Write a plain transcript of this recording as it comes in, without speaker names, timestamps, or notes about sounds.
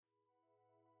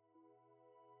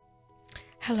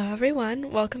Hello,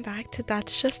 everyone. Welcome back to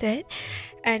That's Just It.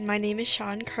 And my name is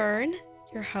Sean Kern,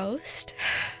 your host.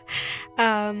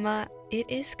 It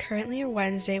is currently a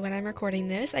Wednesday when I'm recording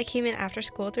this. I came in after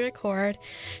school to record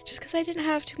just because I didn't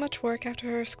have too much work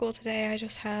after school today. I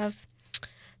just have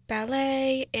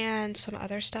ballet and some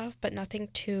other stuff, but nothing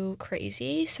too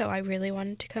crazy. So I really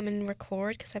wanted to come and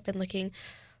record because I've been looking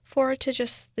forward to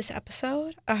just this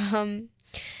episode. And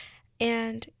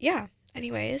yeah.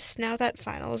 Anyways, now that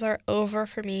finals are over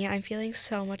for me, I'm feeling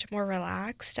so much more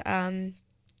relaxed.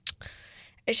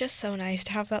 It's just so nice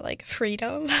to have that like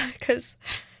freedom because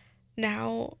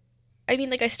now, I mean,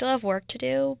 like I still have work to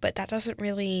do, but that doesn't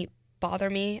really bother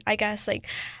me. I guess like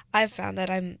I've found that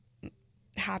I'm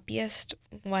happiest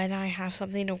when I have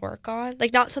something to work on.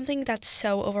 Like not something that's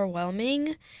so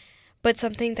overwhelming, but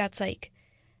something that's like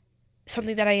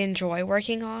something that I enjoy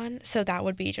working on. So that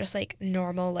would be just like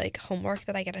normal like homework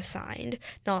that I get assigned,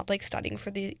 not like studying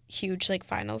for the huge like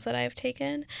finals that I have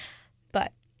taken.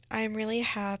 But I'm really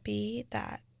happy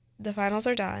that the finals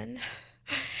are done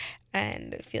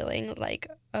and feeling like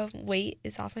a weight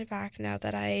is off my back now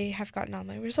that I have gotten all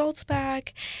my results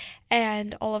back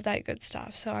and all of that good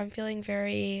stuff. So I'm feeling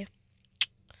very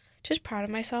just proud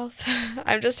of myself.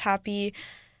 I'm just happy.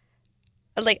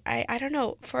 Like I don't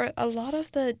know, for a lot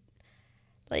of the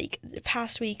like the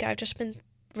past week I've just been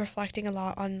reflecting a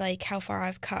lot on like how far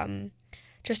I've come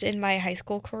just in my high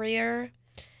school career.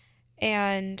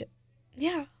 And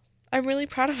yeah, I'm really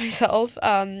proud of myself.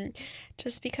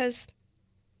 Just because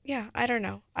yeah, I don't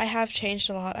know. I have changed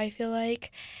a lot, I feel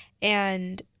like,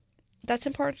 and that's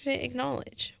important to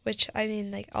acknowledge, which I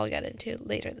mean like I'll get into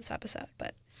later in this episode,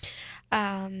 but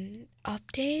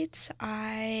updates,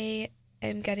 I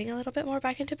am getting a little bit more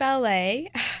back into ballet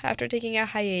after taking a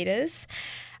hiatus,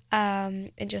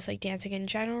 and just like dancing in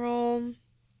general.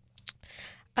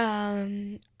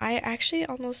 I actually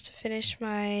almost finished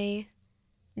my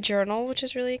journal, which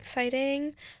is really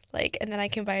exciting. Like, and then I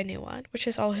can buy a new one, which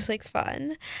is always like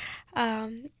fun.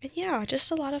 And yeah,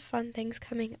 just a lot of fun things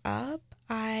coming up.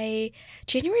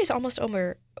 January is almost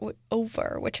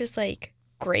over, which is like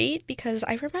great because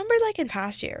I remember like in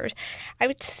past years, I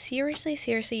would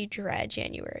seriously dread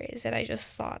Januaries, and I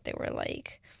just thought they were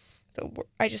like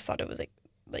I just thought it was like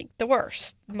the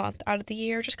worst month out of the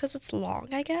year just because it's long,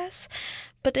 I guess.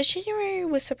 But this January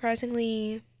was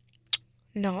surprisingly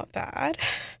not bad.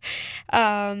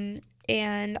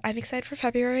 And I'm excited for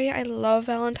February. I love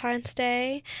Valentine's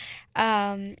Day.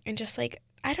 And just like,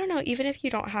 I don't know, even if you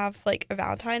don't have like a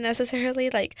Valentine necessarily,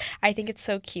 like, I think it's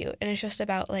so cute. And it's just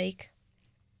about like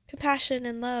compassion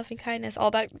and love and kindness,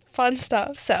 all that fun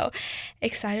stuff. So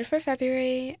excited for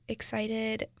February,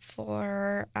 excited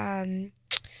for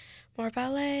more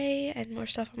ballet and more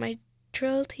stuff on my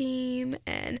drill team.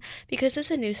 And because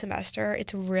it's a new semester,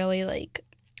 it's really like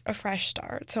a fresh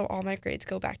start. So all my grades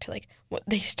go back to like what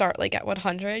they start like at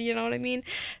 100, you know what I mean?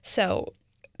 So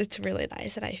it's really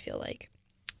nice, and I feel like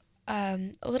a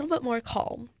little bit more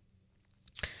calm.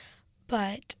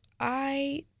 But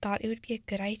I thought it would be a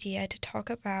good idea to talk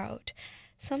about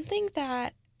something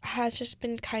that has just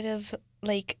been kind of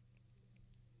like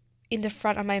in the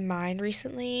front of my mind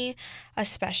recently,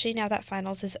 especially now that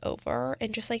finals is over,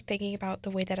 and just like thinking about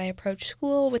the way that I approach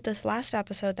school with this last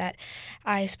episode that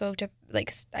I spoke to,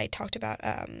 like I talked about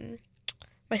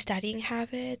my studying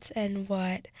habits and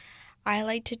what I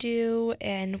like to do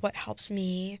and what helps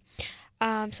me.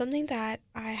 Something that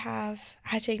I have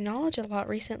had to acknowledge a lot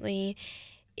recently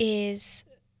is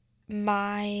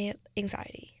my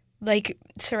anxiety, like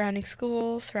surrounding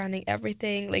school, surrounding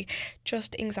everything, like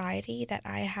just anxiety that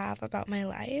I have about my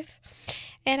life.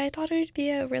 And I thought it would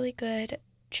be a really good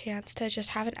chance to just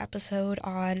have an episode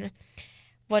on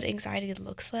what anxiety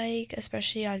looks like,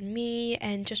 especially on me,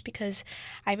 and just because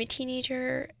I'm a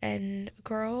teenager and a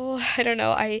girl, I don't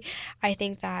know, I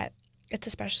think that it's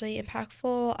especially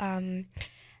impactful.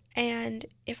 And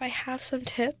if I have some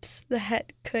tips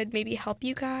that could maybe help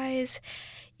you guys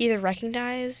either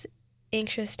recognize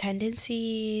anxious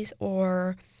tendencies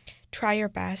or try your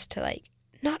best to like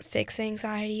not fix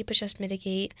anxiety but just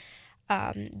mitigate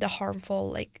the harmful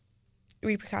like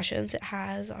repercussions it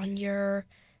has on your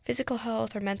physical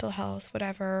health or mental health,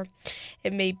 whatever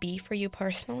it may be for you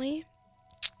personally.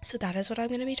 So that is what I'm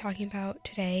going to be talking about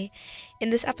today in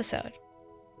this episode.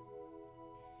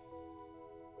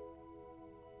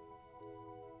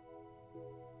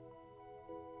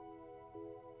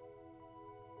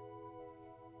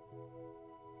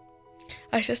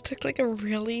 I just took like a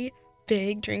really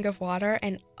big drink of water,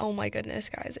 and oh my goodness,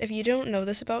 guys, if you don't know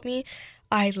this about me,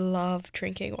 I love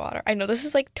drinking water. I know this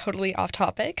is like totally off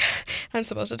topic. I'm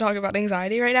supposed to talk about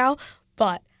anxiety right now,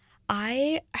 but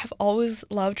I have always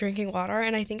loved drinking water,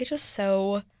 and I think it's just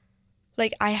so,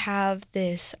 like, I have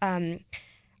this, I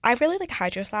really like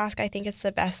Hydro Flask. I think it's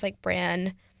the best, like,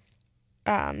 brand,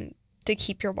 um, to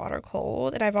keep your water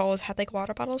cold, and I've always had, like,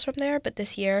 water bottles from there, but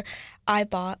this year I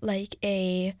bought, like,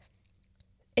 it's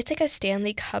like a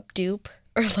Stanley Cup dupe,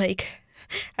 or, like,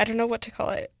 I don't know what to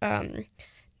call it,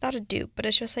 not a dupe, but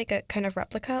it's just, like, a kind of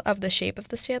replica of the shape of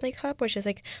the Stanley Cup, which is,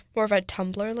 like, more of a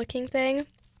tumbler looking thing,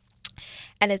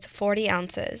 and it's 40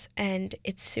 ounces, and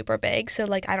it's super big, so,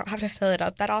 like, I don't have to fill it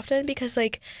up that often, because,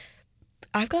 like,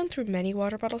 I've gone through many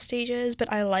water bottle stages,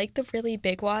 but I like the really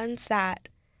big ones that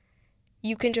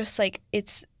you can just, like,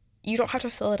 you don't have to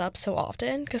fill it up so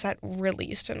often, because that really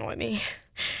used to annoy me.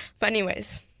 But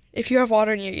anyways, if you have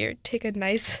water near you, take a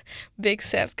nice big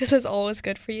sip, because it's always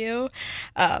good for you.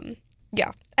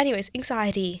 Yeah. Anyways,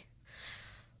 anxiety.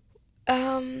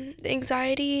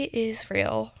 Anxiety is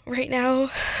real right now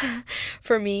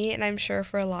for me, and I'm sure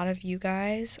for a lot of you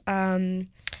guys.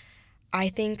 I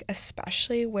think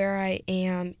especially where I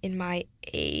am in my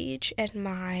age and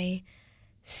my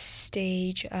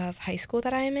stage of high school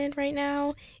that I am in right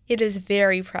now, it is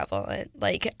very prevalent.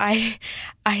 Like, I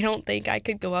don't think I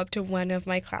could go up to one of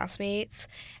my classmates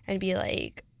and be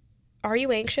like, "Are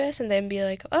you anxious?" And then be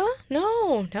like,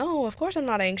 no, no, of course I'm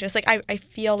not anxious." Like, I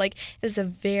feel like this is a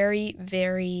very,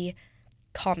 very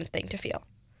common thing to feel.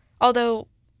 Although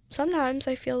sometimes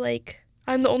I feel like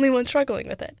I'm the only one struggling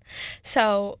with it.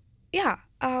 So, yeah,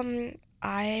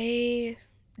 I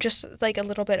just, like, a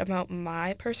little bit about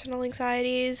my personal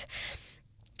anxieties.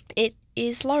 It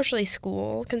is largely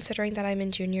school, considering that I'm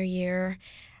in junior year.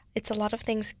 It's a lot of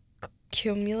things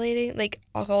accumulating, like,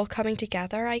 all coming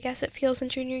together, I guess it feels, in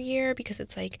junior year, because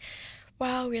it's like,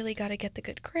 wow, really got to get the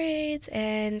good grades,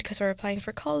 and because we're applying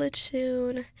for college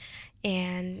soon,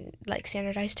 and, like,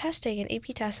 standardized testing and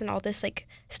AP tests and all this, like,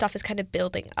 stuff is kind of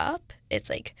building up. It's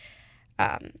like,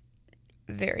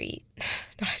 very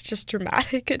just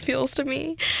dramatic, it feels to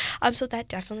me. So that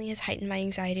definitely has heightened my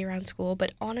anxiety around school.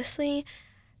 But honestly,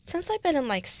 since I've been in,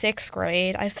 like, sixth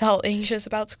grade, I felt anxious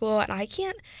about school, and I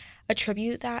can't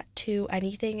attribute that to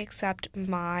anything except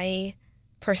my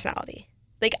personality.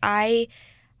 Like, I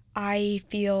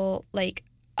feel like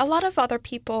a lot of other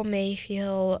people may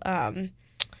feel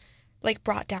like,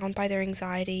 brought down by their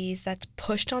anxieties, that's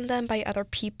pushed on them by other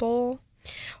people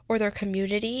or their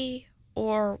community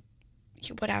or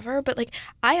whatever. But, like,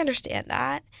 I understand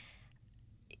that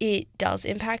it does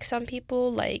impact some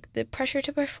people, like the pressure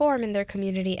to perform in their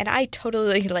community, and I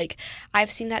totally, like,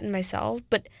 I've seen that in myself.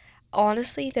 But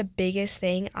honestly, the biggest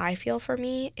thing I feel for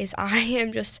me is I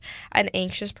am just an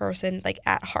anxious person, like,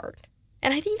 at heart.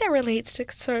 And I think that relates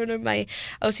to sort of my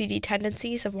OCD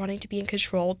tendencies of wanting to be in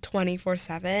control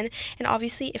 24/7. And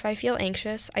obviously, if I feel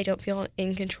anxious, I don't feel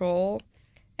in control,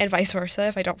 and vice versa.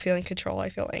 If I don't feel in control, I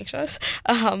feel anxious.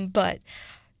 But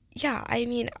yeah, I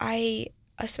mean,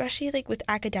 especially, like, with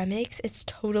academics, it's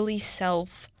totally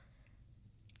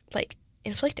like,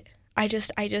 inflicted.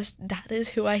 That is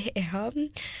who I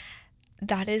am.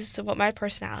 That is what my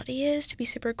personality is, to be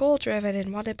super goal driven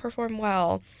and want to perform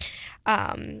well.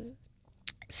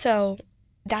 So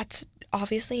that's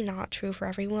obviously not true for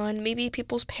everyone. Maybe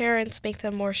people's parents make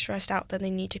them more stressed out than they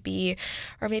need to be,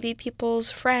 or maybe people's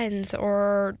friends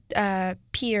or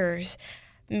peers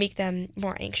make them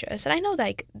more anxious. And I know,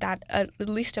 like, that at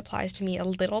least applies to me a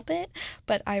little bit,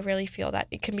 but I really feel that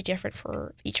it can be different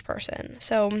for each person.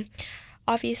 So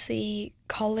obviously,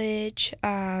 college,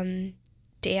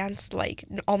 dance, like,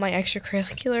 all my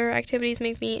extracurricular activities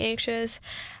make me anxious.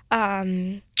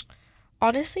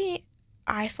 Honestly,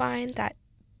 I find that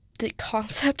the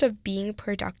concept of being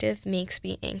productive makes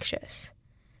me anxious.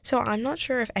 So I'm not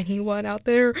sure if anyone out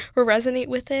there will resonate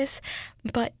with this,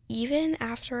 but even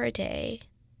after a day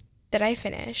that I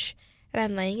finish and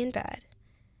I'm laying in bed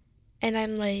and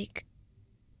I'm like,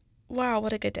 wow,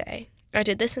 what a good day. I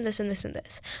did this and this and this and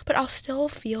this. But I'll still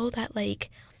feel that,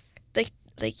 like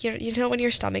you know when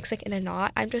your stomach's, like, in a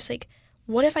knot. I'm just like,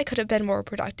 what if I could have been more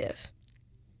productive?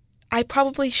 I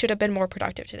probably should have been more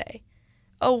productive today.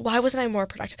 Oh, why wasn't I more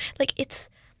productive? Like, it's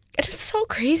so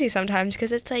crazy sometimes,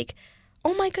 because it's like,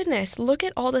 oh my goodness, look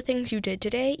at all the things you did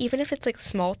today. Even if it's, like,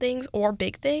 small things or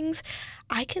big things,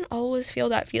 I can always feel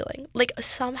that feeling. Like,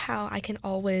 somehow I can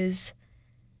always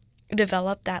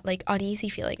develop that, like, uneasy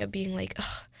feeling of being like,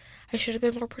 ugh, I should have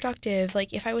been more productive.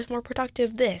 Like, if I was more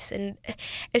productive, this. And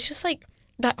it's just, like,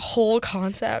 that whole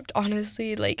concept,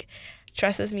 honestly, like,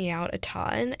 stresses me out a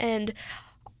ton. And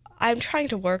I'm trying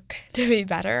to work to be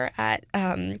better at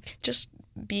just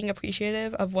being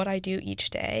appreciative of what I do each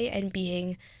day and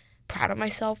being proud of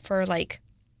myself for, like,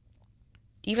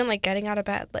 even like getting out of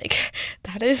bed, like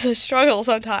that is a struggle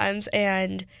sometimes.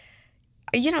 And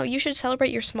you should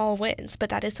celebrate your small wins, but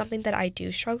that is something that I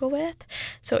do struggle with.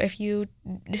 So if you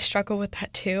struggle with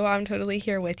that too, I'm totally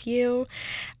here with you.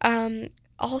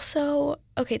 Also,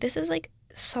 okay, this is like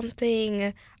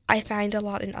something I find a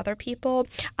lot in other people.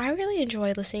 I really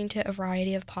enjoy listening to a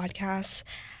variety of podcasts,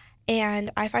 and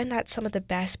I find that some of the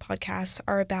best podcasts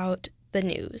are about the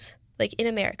news, like in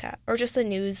America, or just the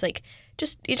news, like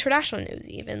just international news,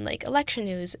 even like election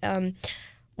news,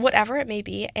 whatever it may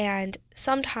be. And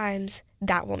sometimes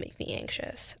that will make me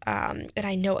anxious. And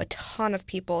I know a ton of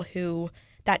people who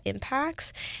that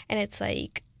impacts. And it's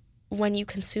like when you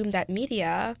consume that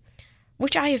media,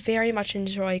 which I very much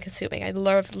enjoy consuming, I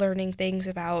love learning things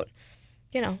about,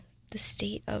 the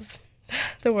state of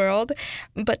the world,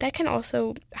 but that can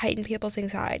also heighten people's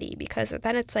anxiety, because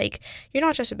then it's like you're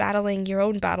not just battling your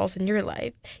own battles in your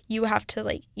life. You have to,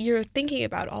 like, you're thinking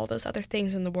about all those other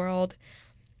things in the world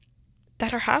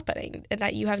that are happening and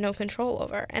that you have no control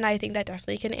over. And I think that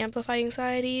definitely can amplify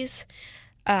anxieties.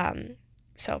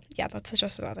 So yeah, that's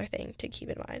just another thing to keep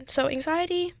in mind. So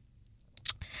anxiety,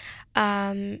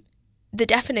 the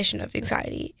definition of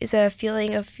anxiety is a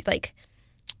feeling of like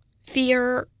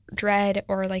fear, dread,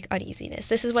 or like uneasiness.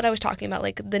 This is what I was talking about,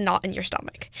 like the knot in your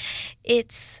stomach.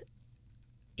 It's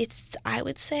I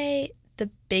would say the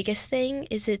biggest thing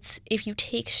is it's if you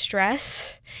take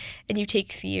stress and you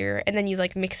take fear and then you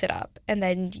like mix it up, and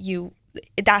then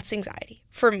that's anxiety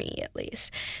for me, at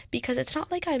least, because it's not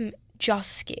like I'm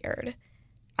just scared.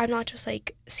 I'm not just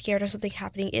like scared of something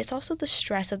happening. It's also the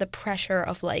stress of the pressure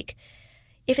of like,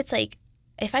 if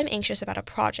I'm anxious about a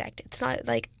project, it's not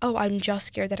like, oh, I'm just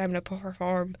scared that I'm going to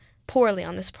perform poorly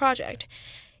on this project.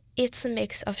 It's a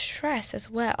mix of stress as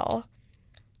well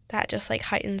that just like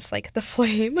heightens like the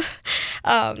flame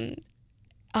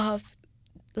of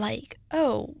like,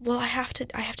 oh, well, I have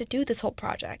to do this whole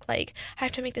project. Like, I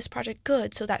have to make this project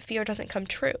good so that fear doesn't come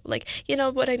true. Like, you know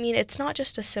what I mean? It's not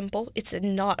a simple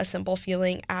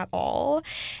feeling at all.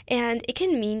 And it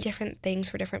can mean different things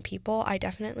for different people, I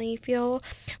definitely feel.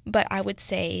 But I would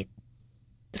say,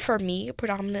 for me,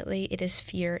 predominantly, it is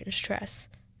fear and stress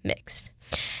mixed.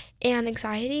 And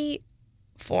anxiety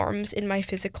forms in my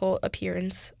physical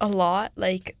appearance a lot.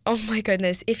 Like, oh my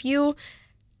goodness, if you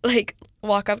like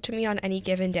walk up to me on any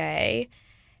given day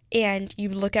and you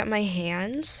look at my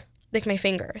hands, like my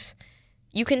fingers,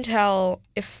 you can tell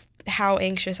how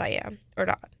anxious I am or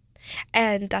not.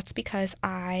 And that's because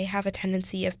I have a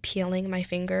tendency of peeling my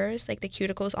fingers, like the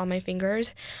cuticles on my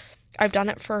fingers. I've done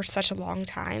it for such a long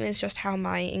time. It's just how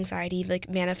my anxiety like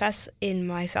manifests in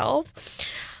myself.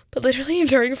 But literally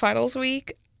during finals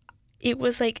week, it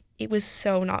was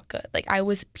so not good. Like, I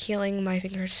was peeling my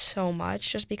fingers so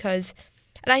much just because,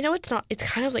 and I know it's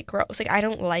kind of like gross. Like, I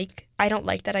don't like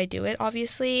that I do it,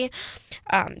 obviously.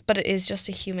 But it is just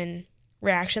a human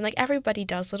reaction. Like, everybody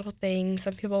does little things.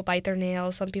 Some people bite their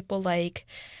nails. Some people like,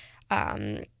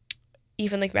 even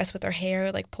like mess with their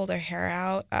hair, like pull their hair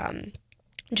out,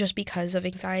 just because of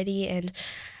anxiety and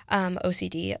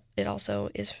OCD. It also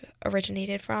is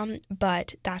originated from,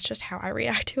 but that's just how I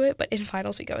react to it. But in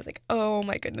finals week, I was like, oh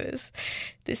my goodness,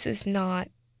 this is not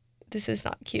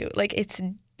cute. Like, it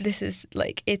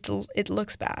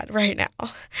looks bad right now.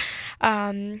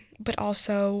 But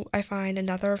also I find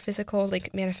another physical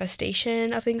like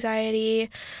manifestation of anxiety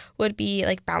would be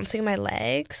like bouncing my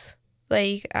legs.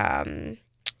 Like, I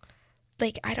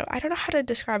don't know how to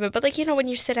describe it, but like, when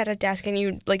you sit at a desk and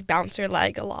you like bounce your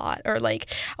leg a lot, or like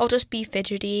I'll just be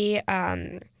fidgety,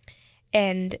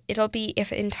 and it'll be,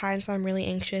 if in times I'm really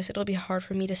anxious, it'll be hard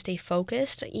for me to stay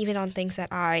focused even on things that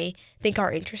I think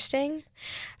are interesting.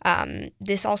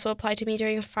 This also applied to me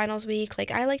during finals week. Like,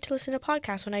 I like to listen to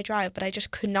podcasts when I drive, but I just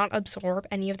could not absorb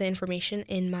any of the information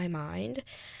in my mind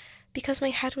because my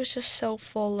head was just so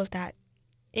full of that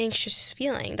anxious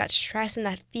feeling, that stress and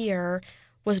that fear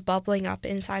was bubbling up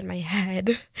inside my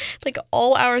head like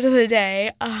all hours of the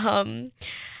day.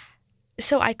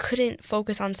 So I couldn't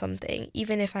focus on something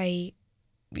even if I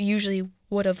usually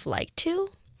would have liked to.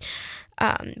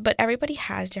 But everybody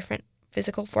has different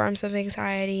physical forms of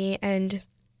anxiety, and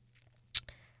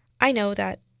I know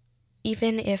that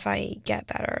even if I get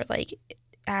better like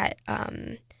at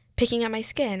picking at my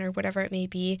skin or whatever it may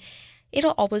be,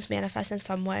 it'll always manifest in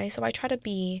some way. So I try to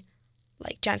be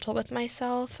like gentle with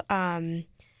myself, and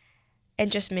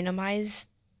just minimize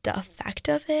the effect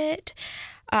of it.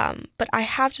 But I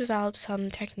have developed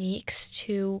some techniques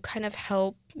to kind of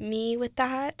help me with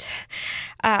that.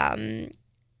 And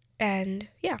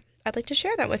yeah, I'd like to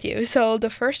share that with you. So the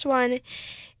first one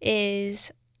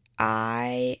is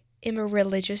I am a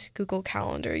religious Google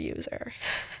Calendar user.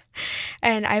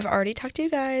 And I've already talked to you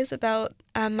guys about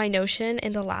my notion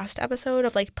in the last episode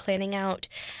of like planning out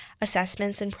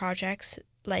assessments and projects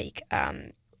like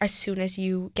as soon as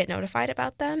you get notified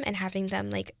about them and having them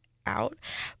like out.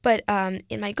 But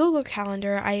in my Google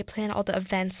Calendar, I plan all the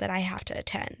events that I have to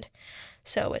attend.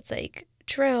 So it's like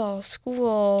drill,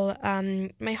 school,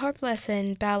 my harp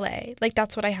lesson, ballet. Like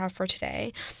that's what I have for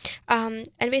today. And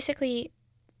basically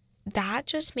that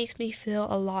just makes me feel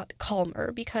a lot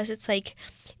calmer because it's like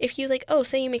if you like, oh,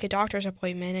 say you make a doctor's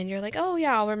appointment and you're like, oh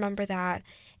yeah, I'll remember that.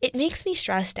 It makes me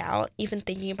stressed out even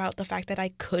thinking about the fact that I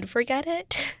could forget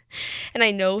it. And I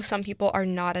know some people are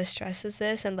not as stressed as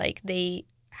this and like they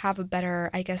have a better,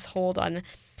 I guess, hold on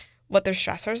what their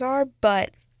stressors are.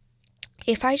 But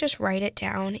if I just write it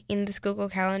down in this Google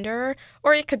Calendar,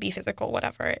 or it could be physical,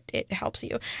 whatever, it helps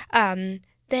you, then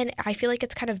I feel like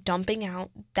it's kind of dumping out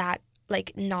that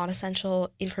like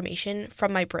non-essential information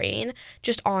from my brain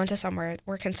just onto somewhere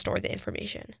where it can store the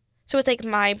information. So it's like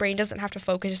my brain doesn't have to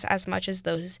focus as much as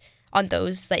those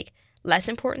like less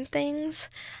important things.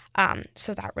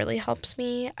 So that really helps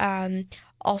me.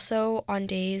 Also on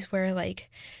days where like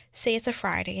say it's a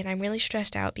Friday and I'm really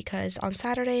stressed out because on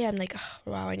Saturday I'm like, oh,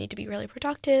 wow, I need to be really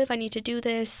productive. I need to do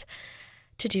this.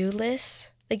 To-do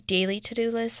lists, like daily to-do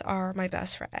lists are my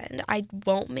best friend. I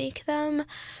won't make them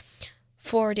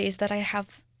for days that I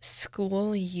have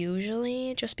school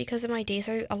usually just because my days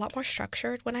are a lot more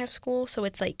structured when I have school. So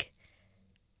it's like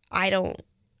I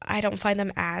don't find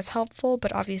them as helpful,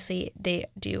 but obviously they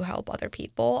do help other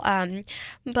people.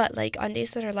 But like on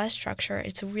days that are less structured,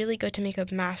 it's really good to make a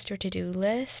master to-do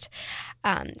list.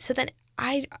 So then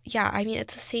I mean,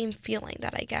 it's the same feeling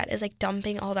that I get is like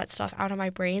dumping all that stuff out of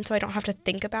my brain so I don't have to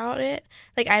think about it.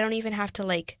 Like I don't even have to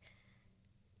like,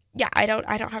 I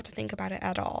don't have to think about it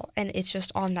at all. And it's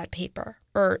just on that paper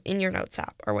or in your notes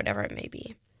app or whatever it may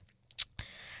be.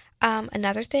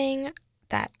 Another thing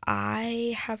that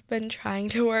I have been trying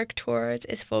to work towards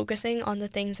is focusing on the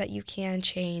things that you can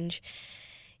change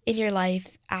in your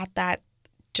life at that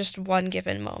just one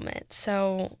given moment.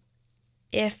 So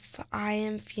if I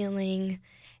am feeling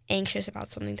anxious about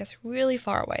something that's really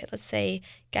far away, let's say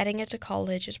getting into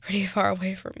college is pretty far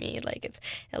away for me, like it's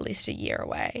at least a year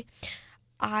away,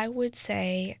 I would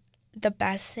say the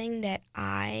best thing that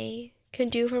I can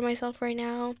do for myself right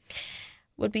now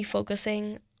would be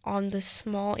focusing on the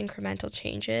small incremental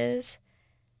changes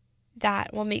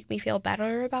that will make me feel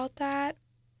better about that,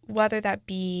 whether that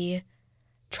be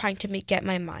trying to get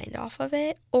my mind off of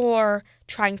it or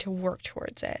trying to work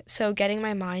towards it. So getting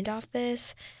my mind off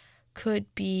this could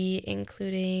be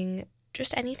including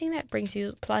just anything that brings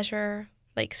you pleasure,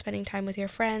 like spending time with your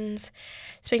friends,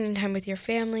 spending time with your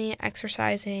family,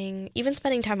 exercising, even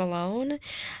spending time alone.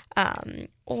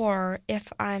 Or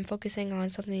if I'm focusing on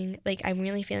something like I'm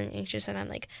really feeling anxious and I'm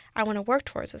like, I want to work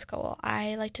towards this goal,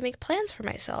 I like to make plans for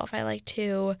myself. I like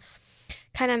to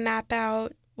kind of map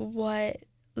out what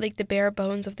like the bare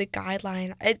bones of the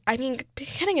guideline. I mean,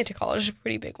 getting into college is a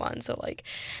pretty big one. So like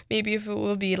maybe if it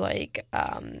will be like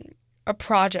a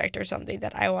project or something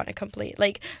that I want to complete,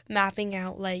 like mapping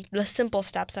out like the simple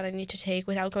steps that I need to take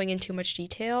without going into too much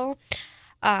detail.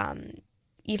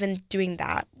 Even doing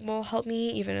that will help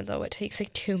me, even though it takes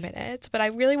like 2 minutes. But I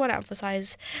really want to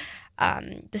emphasize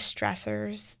the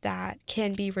stressors that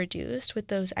can be reduced with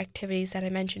those activities that I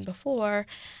mentioned before.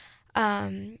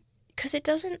 Because it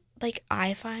doesn't, like,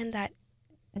 I find that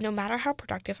no matter how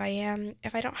productive I am,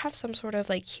 if I don't have some sort of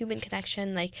like human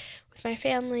connection, like with my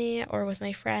family or with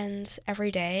my friends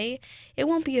every day, it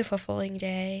won't be a fulfilling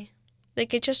day.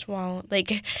 Like, it just won't.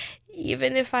 Like,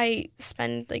 even if I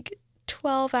spend like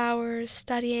 12 hours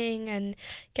studying and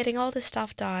getting all this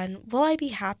stuff done, will I be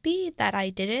happy that I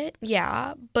did it?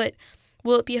 Yeah, but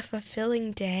will it be a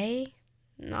fulfilling day?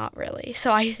 Not really.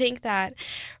 So I think that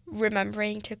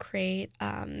remembering to create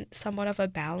somewhat of a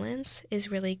balance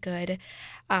is really good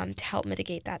to help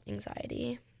mitigate that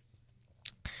anxiety.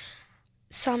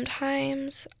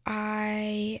 Sometimes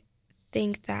I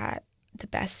think that the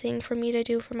best thing for me to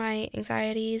do for my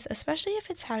anxieties, especially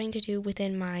if it's having to do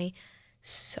within my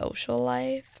social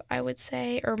life, I would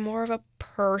say, or more of a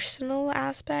personal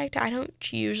aspect. I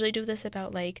don't usually do this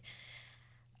about like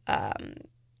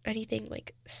anything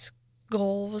like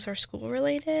goals or school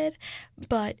related,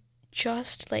 but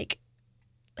just like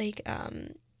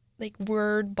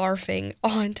word barfing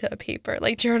onto a paper,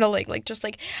 like journaling, like just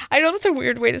like, I know that's a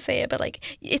weird way to say it, but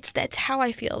like that's how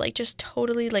I feel, like just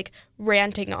totally like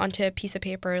ranting onto a piece of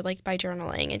paper, like by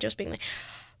journaling and just being like,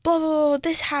 blah, blah, blah,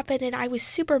 this happened and I was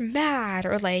super mad,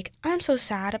 or like, I'm so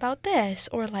sad about this,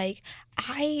 or like,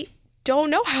 I don't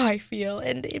know how I feel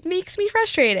and it makes me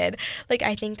frustrated. Like,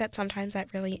 I think that sometimes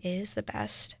that really is the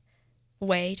best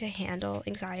way to handle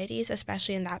anxieties,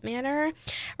 especially in that manner,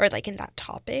 or like in that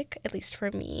topic, at least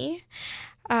for me.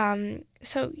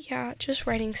 So yeah, just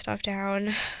writing stuff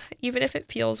down, even if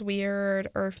it feels weird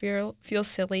or feels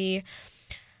silly.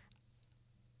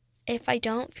 If I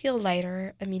don't feel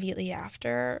lighter immediately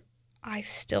after, I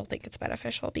still think it's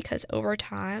beneficial, because over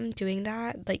time doing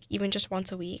that, like even just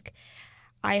once a week,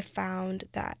 I found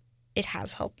that it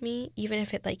has helped me, even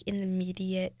if it like in the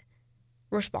immediate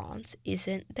response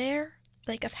isn't there,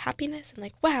 like of happiness and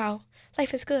like, wow,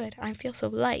 life is good, I feel so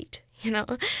light,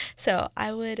 So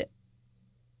I would,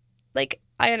 like,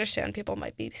 I understand people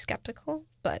might be skeptical,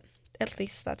 but at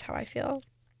least that's how I feel.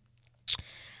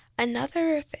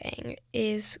 Another thing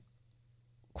is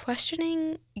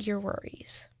questioning your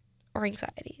worries or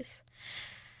anxieties.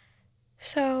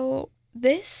 So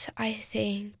this, I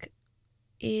think,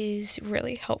 is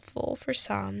really helpful for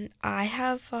some. I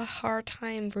have a hard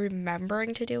time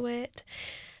remembering to do it.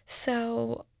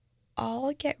 So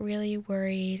I'll get really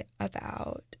worried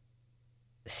about,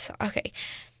 okay,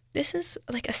 this is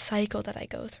like a cycle that I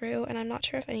go through, and I'm not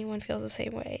sure if anyone feels the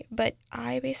same way, but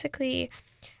I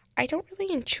don't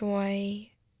really enjoy,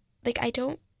 like, I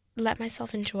don't let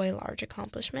myself enjoy large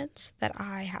accomplishments that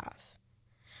I have.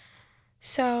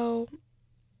 So,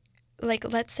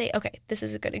 like, let's say, okay, this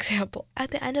is a good example.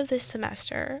 At the end of this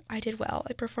semester, I did well.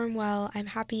 I performed well. I'm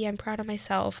happy. I'm proud of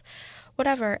myself,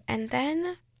 whatever. And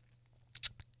then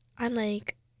I'm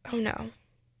like, oh no.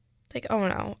 Like, oh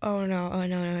no, oh no, oh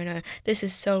no, no, no. This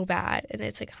is so bad. And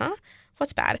it's like, huh?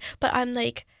 What's bad? But I'm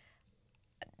like,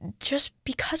 just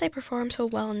because I performed so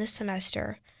well in this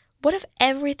semester, what if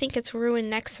everything gets ruined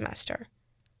next semester?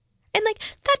 And, like,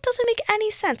 that doesn't make any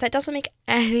sense. That doesn't make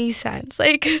any sense.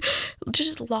 Like,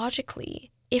 just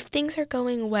logically, if things are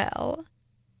going well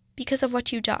because of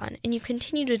what you've done and you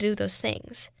continue to do those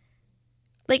things,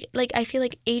 like I feel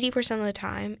like 80% of the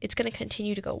time, it's going to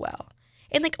continue to go well.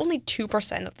 And, like, only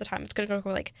 2% of the time, it's going to go,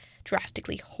 like,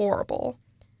 drastically horrible.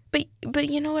 But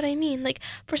you know what I mean? Like,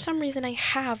 for some reason, I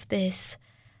have this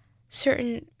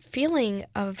certain feeling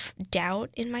of doubt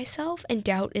in myself and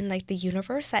doubt in, like, the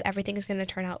universe that everything is going to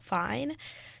turn out fine.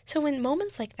 So in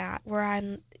moments like that where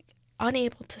I'm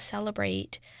unable to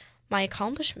celebrate my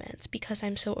accomplishments because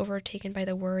I'm so overtaken by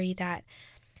the worry that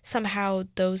somehow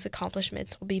those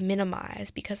accomplishments will be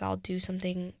minimized because I'll do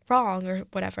something wrong or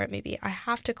whatever it may be, I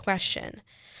have to question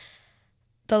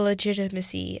the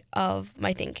legitimacy of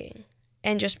my thinking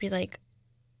and just be like,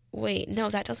 wait, no,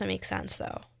 that doesn't make sense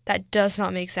though. That does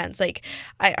not make sense. Like,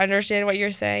 I understand what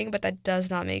you're saying, but that does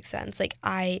not make sense. Like,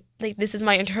 this is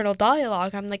my internal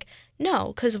dialogue. I'm like, no,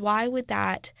 because why would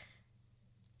that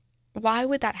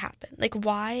happen? Like,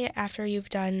 why, after you've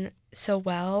done so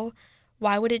well,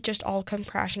 why would it just all come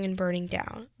crashing and burning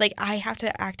down? Like, I have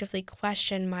to actively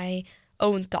question my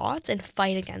own thoughts and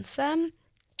fight against them,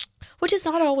 which is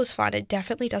not always fun. It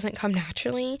definitely doesn't come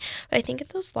naturally. But I think in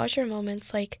those larger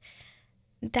moments, like,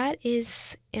 that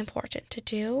is important to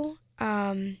do,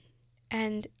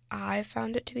 and I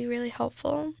found it to be really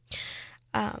helpful,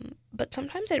 but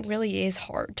sometimes it really is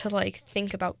hard to, like,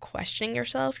 think about questioning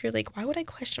yourself. You're like, why would I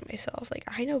question myself? Like,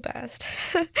 I know best.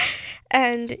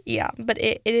 And yeah, but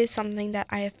it is something that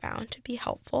I have found to be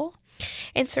helpful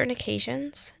in certain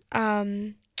occasions.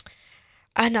 Another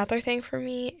thing for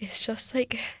me is just,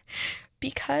 like,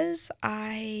 because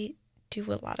I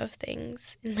do a lot of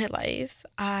things in my life,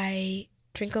 I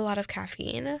drink a lot of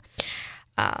caffeine,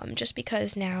 just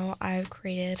because now I've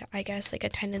created, I guess, like, a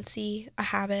tendency, a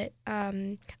habit.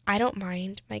 I don't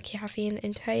mind my caffeine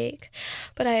intake,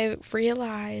 but I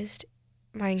realized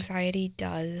my anxiety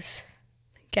does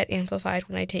get amplified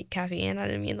when I take caffeine.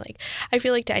 I mean, like, I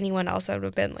feel like to anyone else I would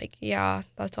have been like, yeah,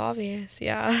 that's obvious,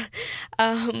 yeah.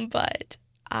 But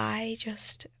I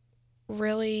just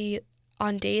really,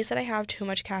 on days that I have too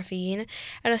much caffeine,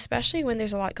 and especially when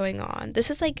there's a lot going on, this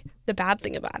is, like, the bad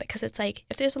thing about it, because it's like,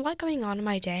 if there's a lot going on in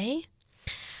my day,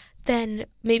 then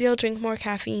maybe I'll drink more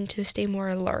caffeine to stay more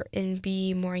alert and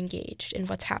be more engaged in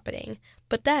what's happening.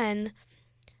 But then,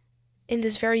 in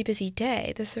this very busy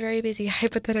day, this very busy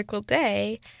hypothetical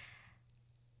day,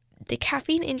 the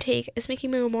caffeine intake is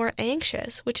making me more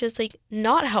anxious, which is, like,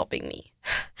 not helping me.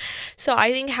 So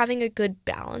I think having a good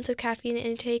balance of caffeine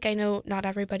intake, I know not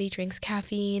everybody drinks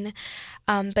caffeine,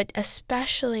 but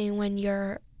especially when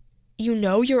you're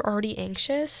already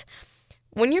anxious,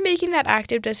 when you're making that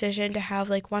active decision to have,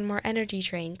 like, one more energy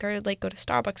drink or, like, go to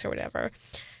Starbucks or whatever,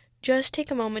 just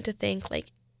take a moment to think, like,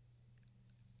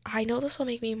 I know this will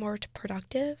make me more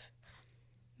productive,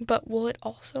 but will it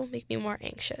also make me more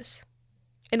anxious?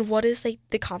 And what is, like,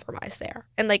 the compromise there?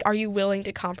 And, like, are you willing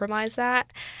to compromise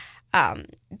that?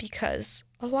 because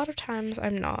a lot of times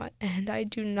I'm not, and I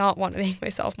do not want to make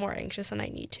myself more anxious than I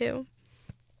need to.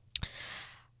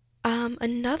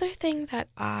 Another thing that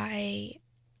I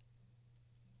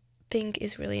think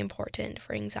is really important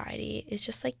for anxiety is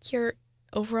just like your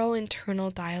overall internal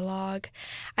dialogue.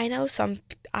 I know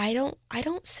I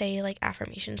don't say like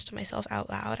affirmations to myself out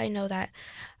loud. I know that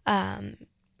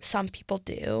some people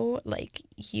do, like,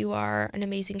 you are an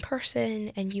amazing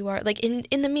person and you are like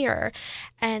in the mirror,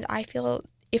 and I feel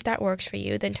if that works for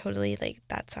you, then totally, like,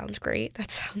 that sounds great.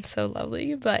 That sounds so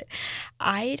lovely, but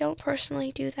I don't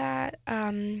personally do that.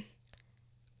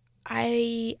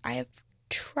 I've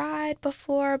tried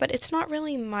before, but it's not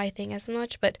really my thing as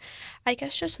much, but I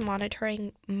guess just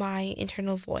monitoring my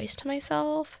internal voice to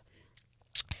myself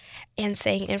and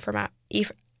saying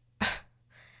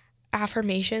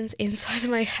affirmations inside of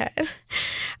my head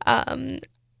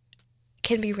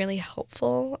can be really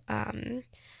helpful.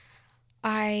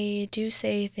 I do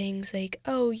say things like,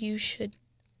 oh, you should,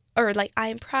 or like,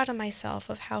 I'm proud of myself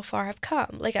of how far I've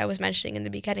come, like I was mentioning in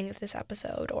the beginning of this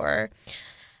episode, or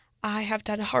I have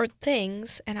done hard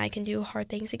things and I can do hard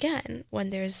things again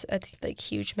when there's a like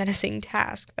huge menacing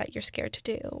task that you're scared to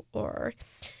do, or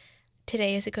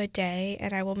today is a good day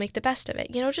and I will make the best of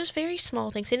it. Just very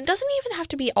small things. And it doesn't even have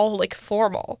to be all like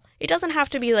formal. It doesn't have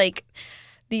to be like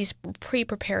these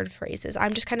pre-prepared phrases.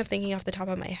 I'm just kind of thinking off the top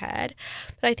of my head.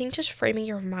 But I think just framing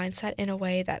your mindset in a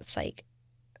way that's like,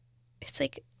 it's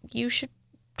like you should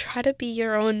try to be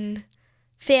your own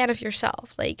fan of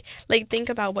yourself. Like think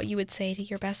about what you would say to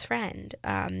your best friend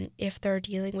if they're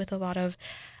dealing with a lot of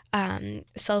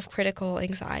self-critical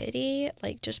anxiety,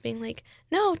 like just being like,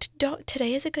 no,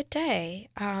 today is a good day.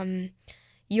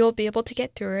 You'll be able to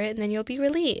get through it and then you'll be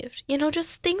relieved.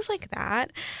 Just things like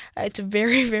that. It's a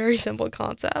very, very simple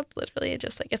concept. Literally,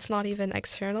 just like, it's not even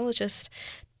external, it's just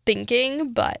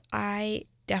thinking, but I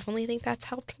definitely think that's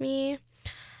helped me.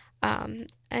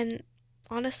 And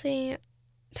honestly,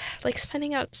 like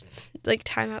spending out like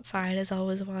time outside is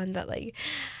always one that like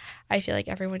I feel like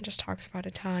everyone just talks about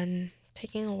a ton.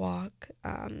 Taking a walk,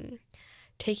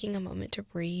 taking a moment to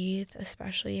breathe,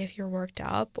 especially if you're worked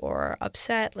up or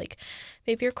upset, like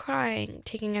maybe you're crying,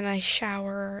 taking a nice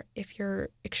shower if you're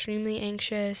extremely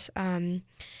anxious.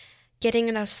 Getting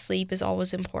enough sleep is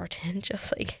always important,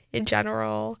 just like in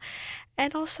general.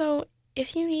 And also,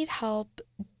 if you need help,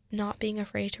 not being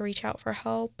afraid to reach out for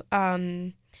help.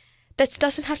 That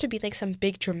doesn't have to be like some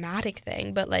big dramatic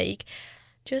thing, but like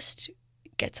just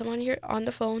get someone on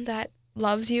the phone that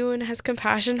loves you and has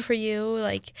compassion for you.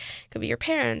 Like, it could be your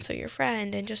parents or your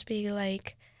friend, and just be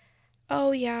like,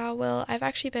 oh yeah, well, I've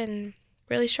actually been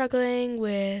really struggling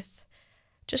with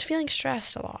just feeling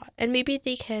stressed a lot. And maybe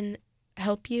they can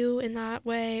help you in that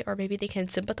way, or maybe they can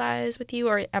sympathize with you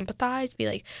or empathize, be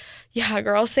like, yeah,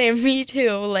 girl, same, me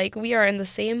too, like we are in the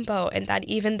same boat. And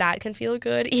that can feel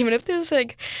good, even if there's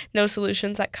like no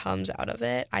solutions that comes out of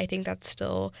it. I think that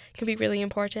still can be really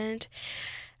important.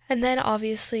 And then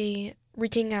obviously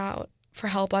reaching out for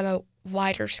help on a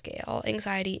wider scale.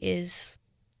 Anxiety is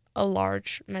a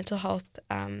large mental health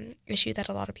issue that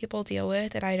a lot of people deal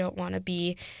with, and I don't want to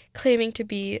be claiming to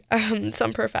be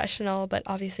some professional, but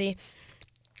obviously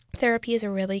therapy is a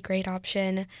really great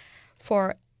option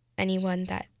for anyone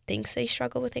that thinks they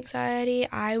struggle with anxiety.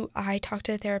 I talked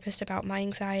to a therapist about my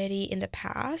anxiety in the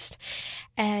past,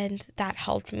 and that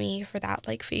helped me for that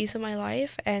like phase of my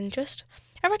life, and just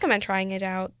I recommend trying it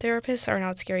out. Therapists are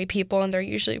not scary people, and they're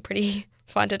usually pretty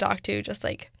fun to talk to. Just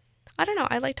like, I don't know,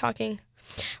 I like talking,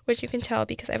 which you can tell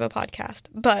because I have a podcast.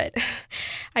 But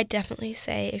I definitely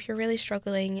say if you're really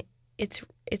struggling, it's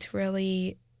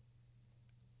really,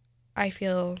 I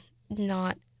feel,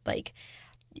 not like,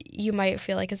 you might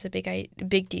feel like it's a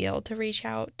big deal to reach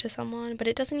out to someone, but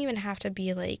it doesn't even have to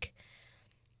be like,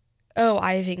 oh,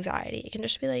 I have anxiety. It can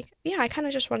just be like, yeah, I kind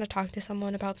of just want to talk to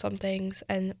someone about some things,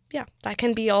 and yeah, that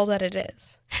can be all that it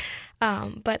is.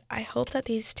 But I hope that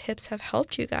these tips have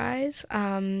helped you guys.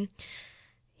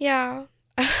 Yeah.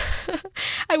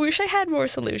 I wish I had more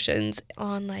solutions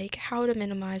on like how to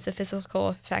minimize the physical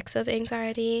effects of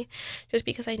anxiety, just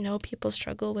because I know people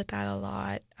struggle with that a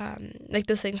lot. Like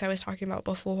those things I was talking about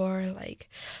before, like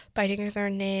biting their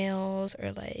nails,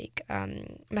 or like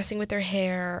messing with their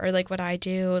hair, or like what I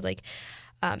do, like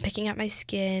picking at my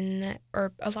skin,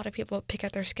 or a lot of people pick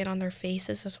at their skin on their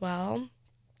faces as well.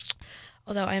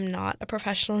 Although I'm not a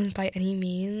professional by any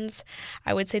means,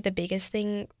 I would say the biggest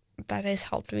thing that has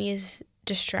helped me is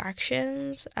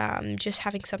distractions. Just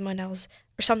having someone else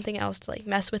or something else to like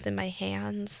mess with in my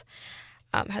hands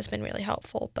has been really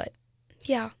helpful. But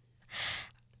yeah,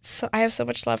 so I have so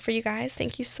much love for you guys.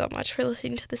 Thank you so much for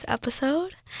listening to this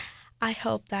episode. I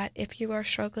hope that if you are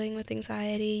struggling with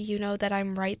anxiety, you know that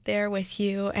I'm right there with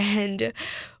you, and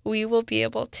we will be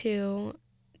able to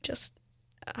just,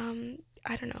 I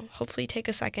don't know, hopefully take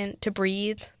a second to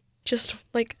breathe, just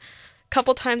like a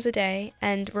couple times a day,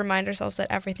 and remind ourselves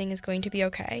that everything is going to be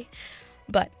okay.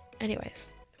 But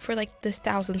anyways, for like the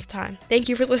thousandth time, thank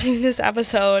you for listening to this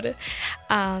episode.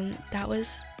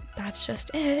 That's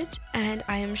just it, and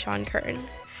I am Sean Kern.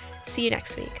 See you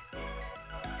next week.